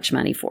fork out much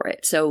money for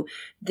it. So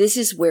this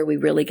is where we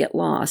really get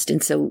lost.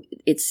 And so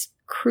it's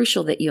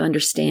crucial that you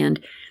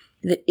understand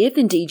that if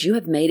indeed you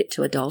have made it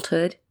to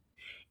adulthood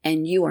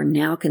and you are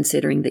now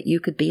considering that you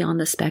could be on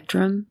the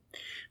spectrum,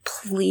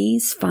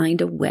 please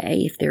find a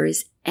way, if there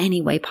is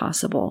any way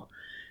possible,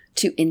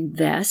 to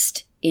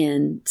invest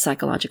in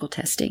psychological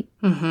testing.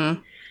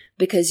 Mm-hmm.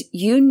 Because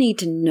you need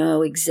to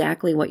know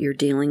exactly what you're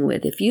dealing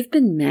with. If you've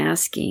been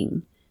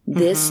masking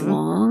this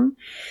long,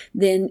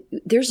 then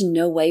there's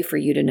no way for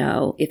you to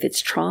know if it's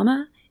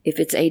trauma, if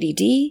it's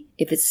ADD,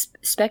 if it's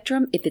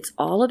spectrum, if it's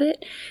all of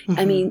it.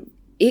 I mean,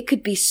 it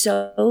could be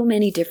so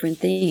many different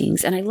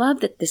things. And I love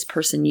that this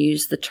person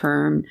used the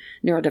term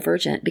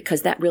neurodivergent,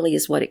 because that really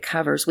is what it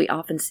covers. We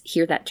often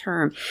hear that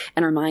term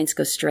and our minds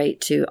go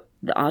straight to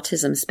the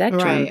autism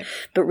spectrum. Right.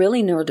 But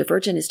really,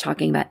 neurodivergent is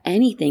talking about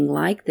anything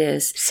like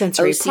this.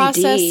 Sensory OCD,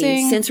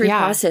 processing. Sensory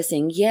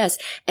processing, yes.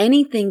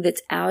 Anything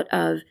that's out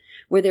of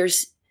where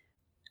there's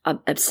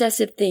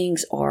obsessive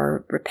things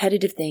or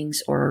repetitive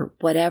things or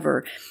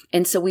whatever.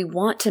 And so we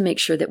want to make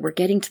sure that we're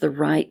getting to the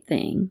right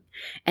thing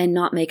and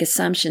not make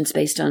assumptions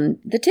based on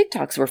the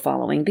TikToks we're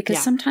following, because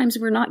sometimes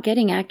we're not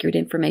getting accurate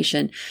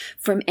information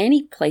from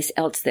any place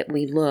else that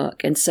we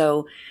look. And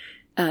so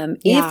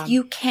if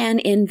you can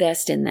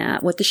invest in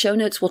that, what the show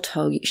notes will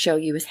show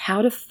you is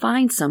how to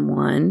find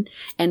someone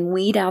and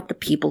weed out the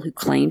people who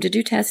claim to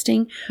do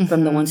testing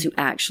from the ones who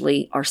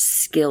actually are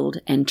skilled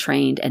and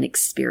trained and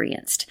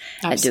experienced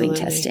at doing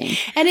testing.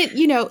 And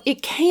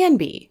it can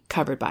be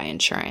covered by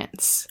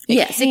insurance.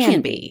 It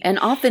can be. And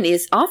often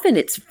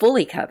it's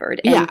fully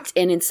covered. And,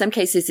 and in some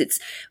cases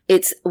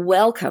it's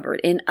well covered.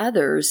 In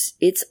others,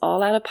 it's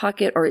all out of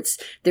pocket, or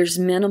there's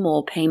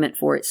minimal payment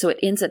for it. So it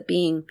ends up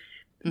being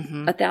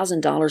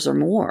 $1,000 or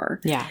more.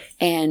 Yeah.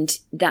 And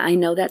I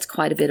know that's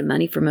quite a bit of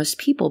money for most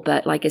people,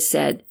 but like I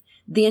said,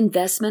 the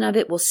investment of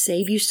it will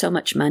save you so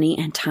much money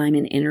and time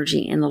and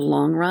energy in the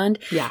long run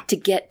to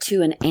get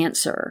to an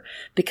answer,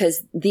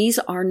 because these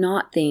are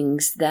not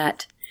things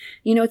that,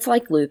 it's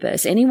like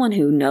lupus. Anyone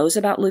who knows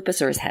about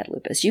lupus or has had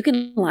lupus, you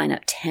can line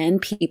up 10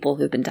 people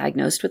who've been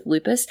diagnosed with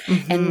lupus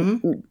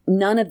and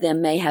none of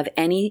them may have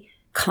any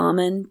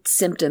common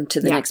symptom to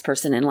the next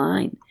person in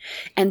line.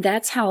 And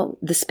that's how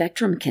the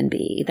spectrum can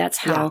be. That's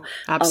how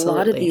a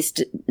lot of these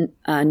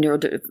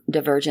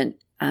neurodivergent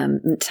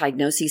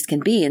diagnoses can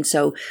be. And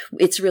so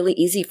it's really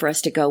easy for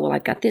us to go, well,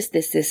 I've got this,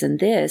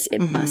 and this. It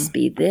must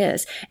be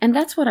this. And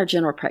that's what our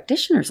general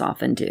practitioners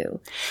often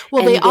do.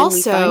 Well, and they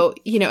also,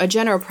 a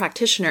general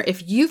practitioner,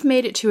 if you've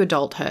made it to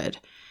adulthood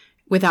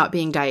without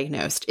being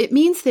diagnosed, it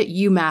means that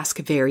you mask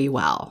very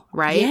well,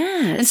 right?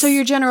 Yes. And so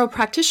your general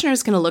practitioner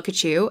is going to look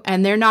at you,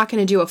 and they're not going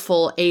to do a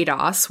full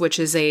ADOS, which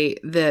is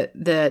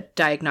the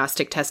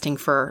diagnostic testing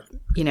for,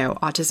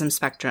 autism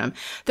spectrum.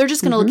 They're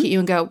just going to look at you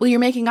and go, well, you're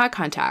making eye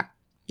contact.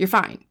 You're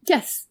fine.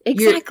 Yes,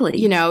 exactly.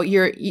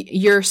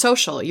 You're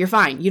social. You're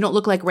fine. You don't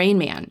look like Rain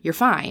Man. You're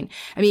fine.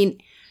 I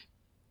mean,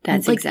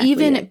 that's like exactly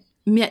even it.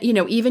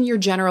 Even your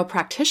general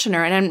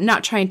practitioner, and I'm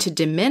not trying to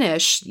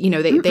diminish,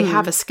 they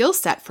have a skill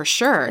set for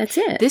sure. That's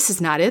it. This is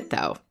not it,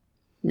 though.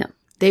 No.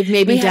 They've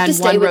maybe done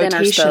one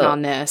rotation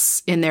on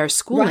this in their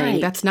schooling.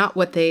 Right. That's not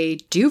what they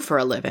do for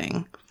a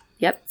living.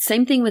 Yep.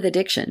 Same thing with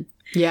addiction.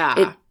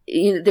 Yeah.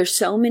 There's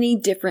so many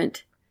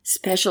different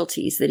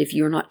specialties that if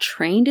you're not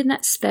trained in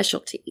that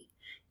specialty,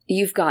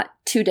 you've got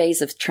 2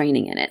 days of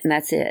training in it, and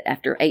that's it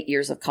after 8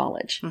 years of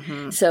college.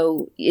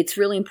 So it's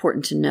really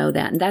important to know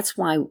that. And that's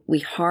why we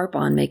harp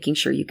on making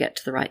sure you get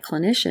to the right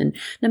clinician,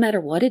 no matter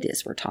what it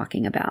is we're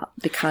talking about,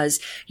 because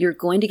you're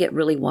going to get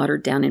really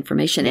watered down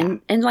information. Yeah.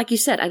 And like you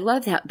said, I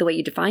love the way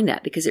you define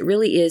that, because it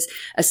really is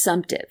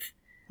assumptive.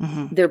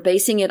 They're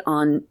basing it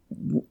on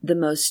the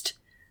most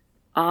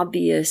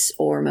obvious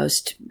or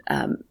most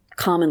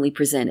commonly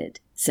presented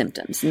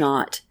symptoms,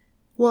 not...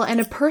 Well,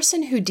 and a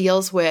person who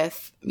deals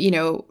with,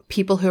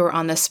 people who are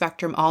on the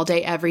spectrum all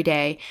day, every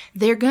day,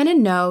 they're going to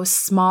know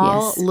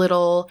small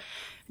little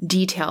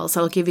details.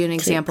 I'll give you an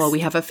example.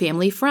 We have a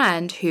family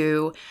friend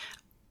who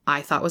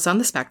I thought was on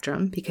the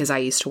spectrum because I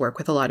used to work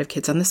with a lot of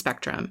kids on the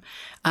spectrum.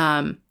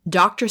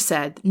 Doctor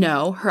said,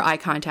 no, her eye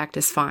contact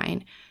is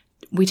fine.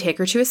 We take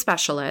her to a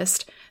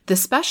specialist. The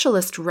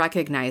specialist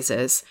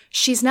recognizes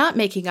she's not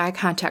making eye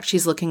contact.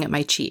 She's looking at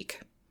my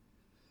cheek.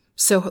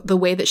 So the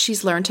way that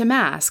she's learned to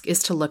mask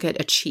is to look at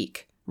a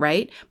cheek,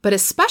 right? But a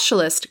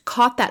specialist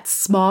caught that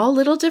small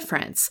little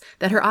difference,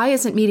 that her eye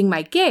isn't meeting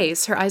my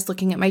gaze, her eye's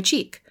looking at my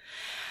cheek.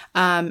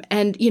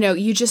 And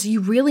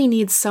you really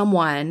need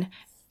someone,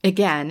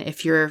 again,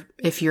 if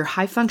you're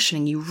high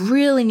functioning, you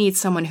really need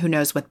someone who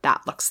knows what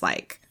that looks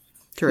like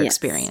through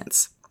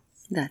experience.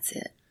 That's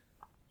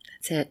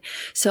it.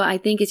 So I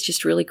think it's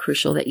just really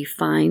crucial that you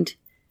find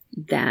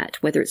that,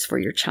 whether it's for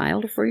your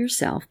child or for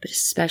yourself, but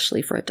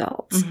especially for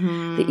adults,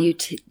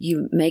 that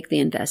you make the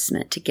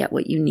investment to get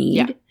what you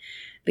need,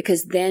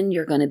 because then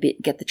you're going to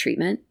get the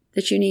treatment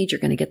that you need. You're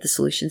going to get the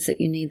solutions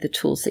that you need, the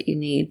tools that you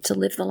need to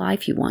live the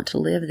life you want to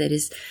live. That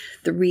is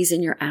the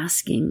reason you're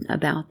asking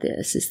about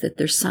this, is that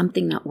there's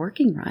something not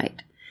working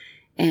right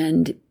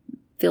and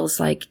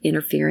feels like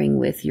interfering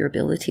with your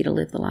ability to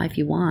live the life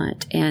you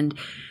want. And,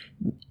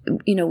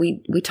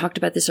 we talked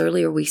about this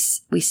earlier. We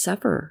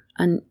suffer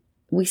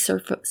We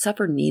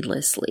suffer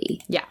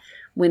needlessly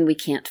when we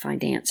can't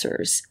find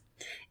answers.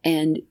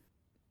 And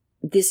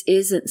this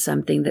isn't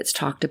something that's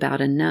talked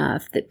about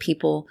enough, that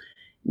people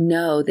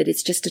know that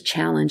it's just a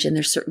challenge and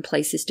there's certain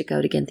places to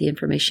go to get the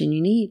information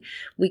you need.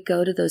 We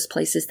go to those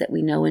places that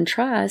we know and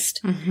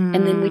trust,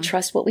 and then we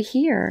trust what we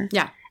hear.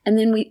 Yeah. And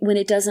then when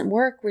it doesn't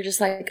work, we're just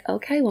like,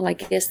 okay, well, I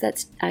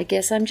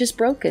guess I'm just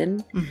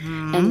broken,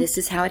 and this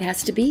is how it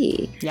has to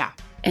be. Yeah.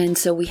 And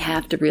so we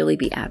have to really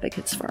be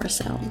advocates for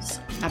ourselves.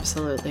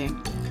 Absolutely.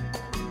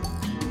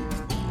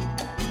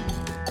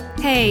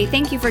 Hey,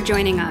 thank you for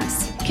joining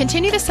us.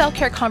 Continue the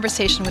self-care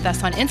conversation with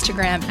us on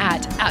Instagram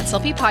at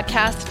Selfie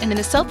Podcast and in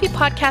the Selfie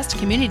Podcast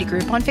community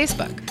group on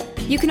Facebook.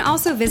 You can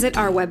also visit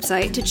our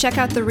website to check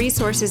out the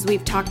resources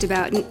we've talked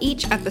about in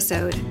each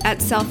episode at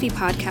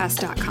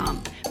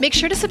selfiepodcast.com. Make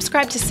sure to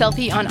subscribe to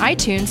Selfie on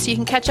iTunes so you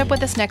can catch up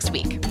with us next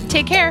week.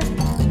 Take care.